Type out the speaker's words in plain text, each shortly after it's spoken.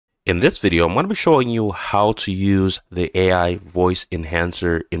In this video, I'm going to be showing you how to use the AI voice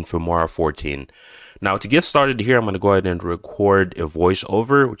enhancer in Filmora 14. Now, to get started here, I'm going to go ahead and record a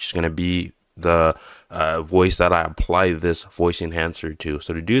voiceover, which is going to be the voice that I apply this voice enhancer to.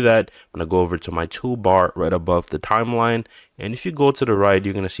 So to do that, I'm going to go over to my toolbar right above the timeline. And if you go to the right,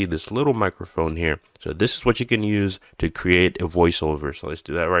 you're going to see this little microphone here. So this is what you can use to create a voiceover. So let's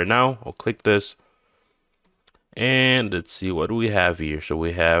do that right now. I'll click this. And let's see, what do we have here? So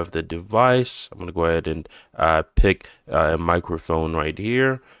we have the device. I'm going to go ahead and pick a microphone right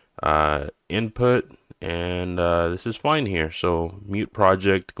here, input, and this is fine here. So mute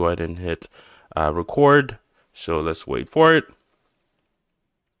project, go ahead and hit record. So let's wait for it.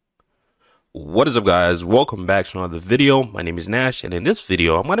 What is up, guys? Welcome back to another video. My name is Nash, and in this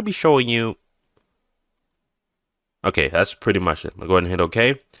video, I'm going to be showing you. Okay, that's pretty much it. I'm going to go ahead and hit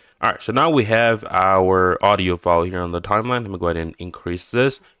OK. All right, so now we have our audio file here on the timeline. I'm gonna go ahead and increase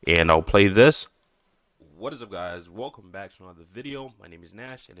this, and I'll play this. What is up, guys? Welcome back to another video. My name is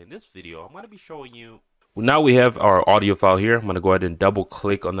Nash, and in this video, I'm gonna be showing you. Well, now we have our audio file here. I'm gonna go ahead and double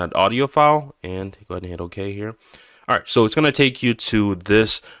click on that audio file, and go ahead and hit OK here. All right, so it's gonna take you to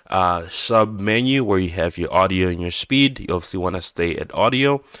this sub menu where you have your audio and your speed. You obviously want to stay at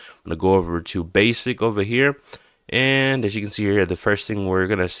audio. I'm gonna go over to basic over here. And as you can see here, the first thing we're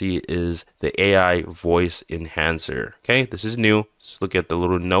going to see is the AI voice enhancer. Okay, this is new. Let's look at the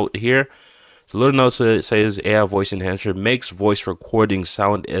little note here. The little note says AI voice enhancer makes voice recordings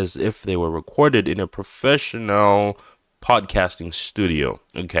sound as if they were recorded in a professional podcasting studio.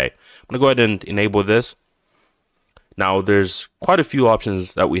 Okay, I'm going to go ahead and enable this. Now, there's quite a few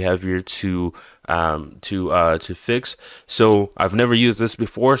options that we have here to fix. So I've never used this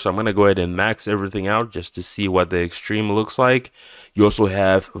before, so I'm going to go ahead and max everything out just to see what the extreme looks like. You also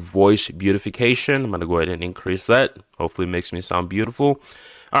have voice beautification. I'm going to go ahead and increase that. Hopefully it makes me sound beautiful.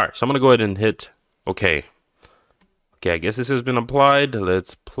 All right, so I'm going to go ahead and hit OK. Okay, I guess this has been applied.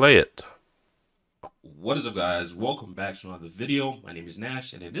 Let's play it. What is up, guys? Welcome back to another video. My name is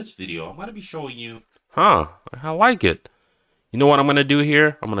Nash, and in this video, I'm going to be showing you. I like it. You know what I'm going to do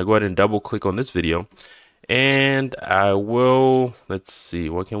here? I'm going to go ahead and double click on this video, and I will, let's see,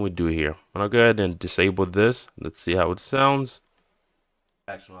 what can we do here? I'm going to go ahead and disable this. Let's see how it sounds.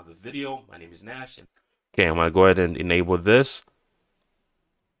 Back to another video. My name is Nash. Okay, I'm going to go ahead and enable this.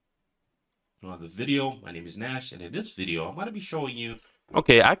 Another video. My name is Nash, and in this video, I'm going to be showing you.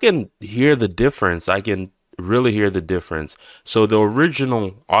 Okay, I can hear the difference. I can really hear the difference. So the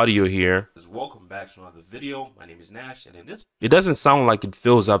original audio here is welcome back to another video. My name is Nash, and in this, it doesn't sound like it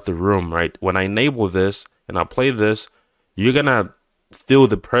fills up the room, right? When I enable this and I play this, you're gonna feel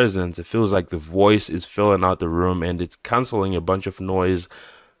the presence. It feels like the voice is filling out the room and it's canceling a bunch of noise.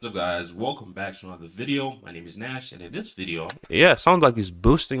 So guys, welcome back to another video. My name is Nash, and in this video, yeah, it sounds like it's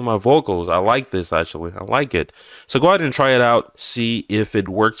boosting my vocals. I like this, actually. I like it. So go ahead and try it out, see if it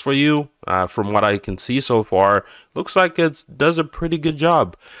works for you. From what I can see so far, looks like it does a pretty good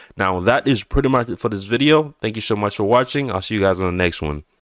job. Now, that is pretty much it for this video. Thank you so much for watching. I'll see you guys on the next one.